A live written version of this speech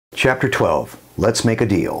Chapter 12. Let's make a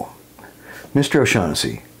deal. Mr.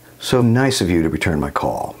 O'Shaughnessy, so nice of you to return my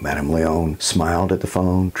call. Madame Leon smiled at the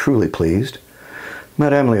phone, truly pleased.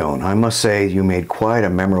 Madame Leon, I must say you made quite a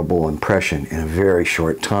memorable impression in a very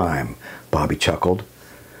short time, Bobby chuckled.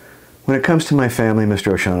 When it comes to my family,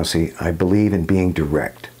 Mr. O'Shaughnessy, I believe in being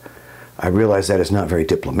direct. I realize that is not very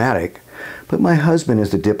diplomatic, but my husband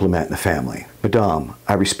is the diplomat in the family. Madame,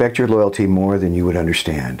 I respect your loyalty more than you would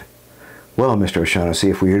understand. Well, Mr. O'Shaughnessy,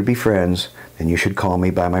 if we are to be friends, then you should call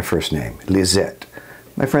me by my first name, Lizette.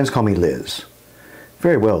 My friends call me Liz.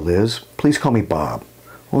 Very well, Liz. Please call me Bob.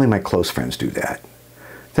 Only my close friends do that.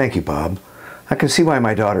 Thank you, Bob. I can see why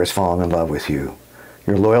my daughter has fallen in love with you.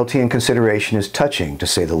 Your loyalty and consideration is touching, to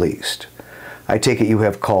say the least. I take it you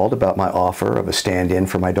have called about my offer of a stand-in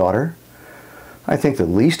for my daughter? I think the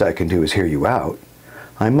least I can do is hear you out.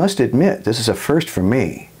 I must admit, this is a first for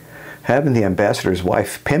me. Having the ambassador's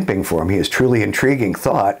wife pimping for me is truly intriguing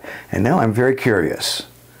thought, and now I'm very curious.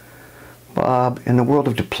 Bob, in the world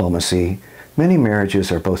of diplomacy, many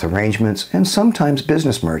marriages are both arrangements and sometimes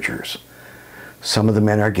business mergers. Some of the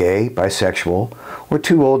men are gay, bisexual, or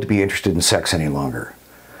too old to be interested in sex any longer.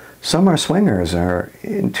 Some are swingers and are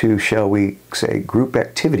into, shall we say, group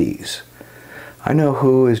activities. I know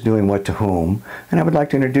who is doing what to whom, and I would like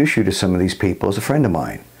to introduce you to some of these people as a friend of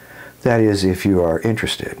mine. That is, if you are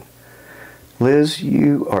interested. Liz,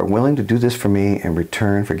 you are willing to do this for me in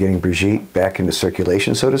return for getting Brigitte back into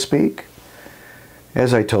circulation, so to speak?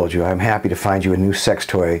 As I told you, I'm happy to find you a new sex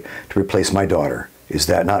toy to replace my daughter. Is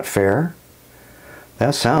that not fair?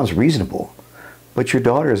 That sounds reasonable, but your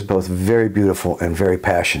daughter is both very beautiful and very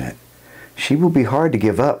passionate. She will be hard to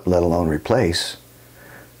give up, let alone replace.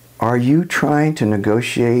 Are you trying to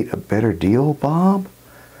negotiate a better deal, Bob?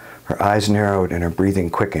 Her eyes narrowed and her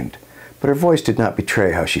breathing quickened, but her voice did not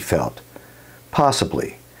betray how she felt.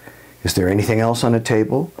 Possibly. Is there anything else on the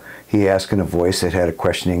table? He asked in a voice that had a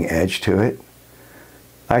questioning edge to it.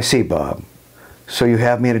 I see, Bob. So you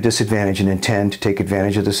have me at a disadvantage and intend to take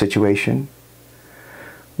advantage of the situation?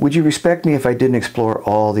 Would you respect me if I didn't explore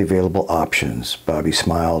all the available options? Bobby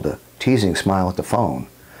smiled, a teasing smile at the phone.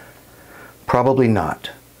 Probably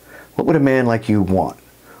not. What would a man like you want?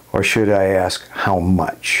 Or should I ask, how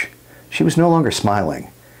much? She was no longer smiling.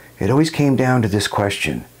 It always came down to this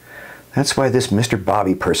question. That's why this Mr.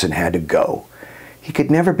 Bobby person had to go. He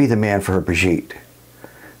could never be the man for her Brigitte.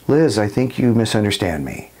 Liz, I think you misunderstand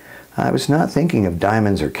me. I was not thinking of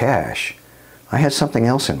diamonds or cash. I had something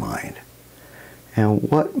else in mind. And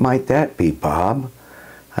what might that be, Bob?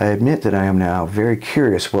 I admit that I am now very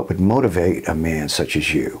curious what would motivate a man such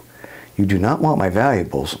as you. You do not want my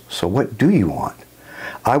valuables, so what do you want?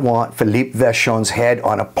 I want Philippe Vachon's head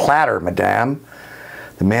on a platter, madame.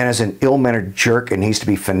 The man is an ill-mannered jerk and needs to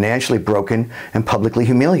be financially broken and publicly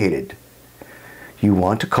humiliated. You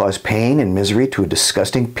want to cause pain and misery to a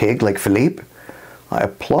disgusting pig like Philippe? I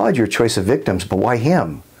applaud your choice of victims, but why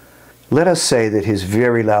him? Let us say that his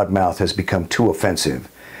very loud mouth has become too offensive,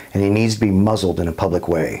 and he needs to be muzzled in a public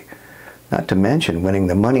way. Not to mention winning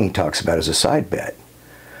the money he talks about as a side bet.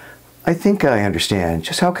 I think I understand.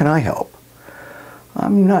 Just how can I help?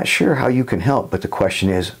 I'm not sure how you can help, but the question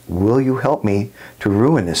is, will you help me to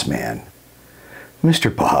ruin this man?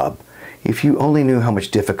 Mr. Bob, if you only knew how much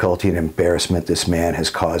difficulty and embarrassment this man has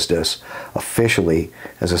caused us, officially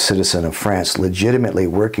as a citizen of France legitimately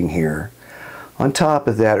working here. On top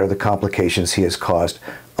of that are the complications he has caused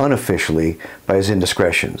unofficially by his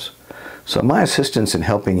indiscretions. So my assistance in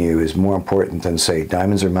helping you is more important than, say,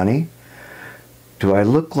 diamonds or money? Do I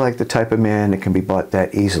look like the type of man that can be bought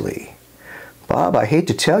that easily? Bob, I hate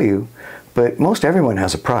to tell you, but most everyone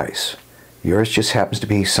has a price. Yours just happens to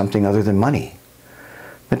be something other than money.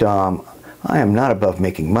 Madame, I am not above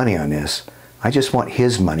making money on this. I just want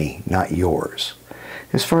his money, not yours.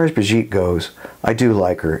 As far as Brigitte goes, I do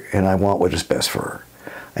like her, and I want what is best for her.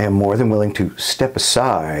 I am more than willing to step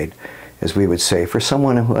aside, as we would say, for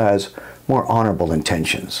someone who has more honorable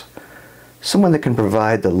intentions. Someone that can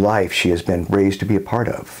provide the life she has been raised to be a part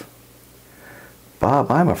of.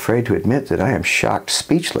 Bob, I'm afraid to admit that I am shocked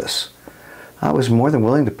speechless. I was more than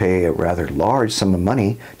willing to pay a rather large sum of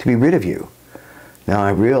money to be rid of you. Now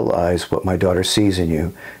I realize what my daughter sees in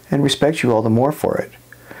you, and respect you all the more for it.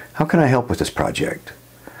 How can I help with this project?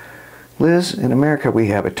 Liz, in America we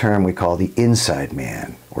have a term we call the inside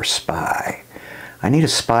man, or spy. I need a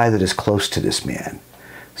spy that is close to this man.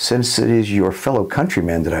 Since it is your fellow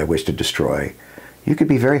countrymen that I wish to destroy, you could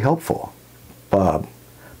be very helpful. Bob,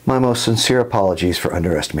 my most sincere apologies for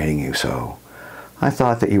underestimating you so. I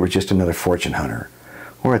thought that you were just another fortune hunter,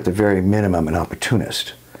 or at the very minimum an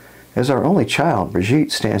opportunist. As our only child,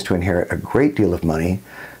 Brigitte stands to inherit a great deal of money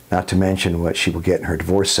not to mention what she will get in her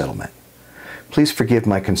divorce settlement. Please forgive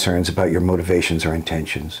my concerns about your motivations or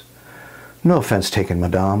intentions. No offense taken,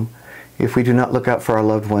 madame. If we do not look out for our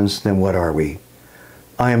loved ones, then what are we?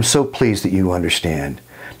 I am so pleased that you understand.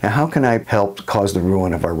 Now how can I help cause the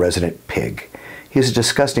ruin of our resident pig? He is a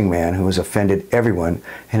disgusting man who has offended everyone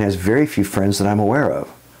and has very few friends that I'm aware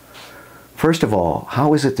of. First of all,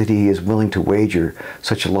 how is it that he is willing to wager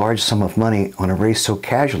such a large sum of money on a race so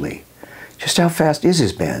casually? Just how fast is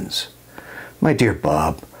his Benz? My dear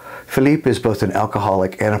Bob, Philippe is both an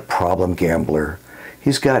alcoholic and a problem gambler.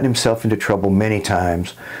 He's gotten himself into trouble many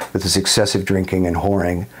times with his excessive drinking and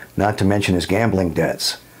whoring, not to mention his gambling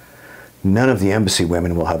debts. None of the embassy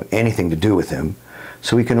women will have anything to do with him,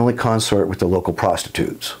 so he can only consort with the local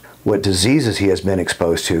prostitutes. What diseases he has been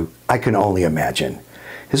exposed to, I can only imagine.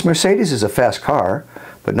 His Mercedes is a fast car,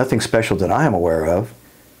 but nothing special that I am aware of.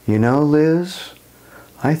 You know, Liz,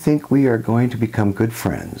 I think we are going to become good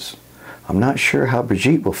friends. I'm not sure how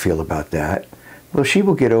Brigitte will feel about that, but she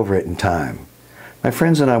will get over it in time. My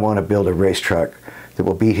friends and I want to build a race truck that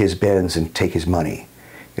will beat his Benz and take his money.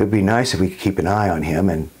 It would be nice if we could keep an eye on him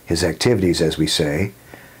and his activities, as we say.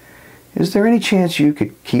 Is there any chance you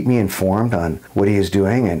could keep me informed on what he is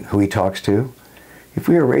doing and who he talks to? If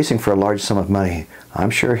we are racing for a large sum of money, I'm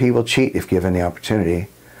sure he will cheat if given the opportunity.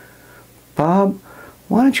 Bob,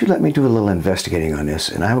 why don't you let me do a little investigating on this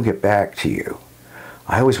and I will get back to you.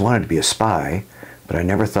 I always wanted to be a spy, but I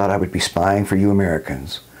never thought I would be spying for you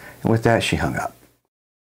Americans. And with that, she hung up.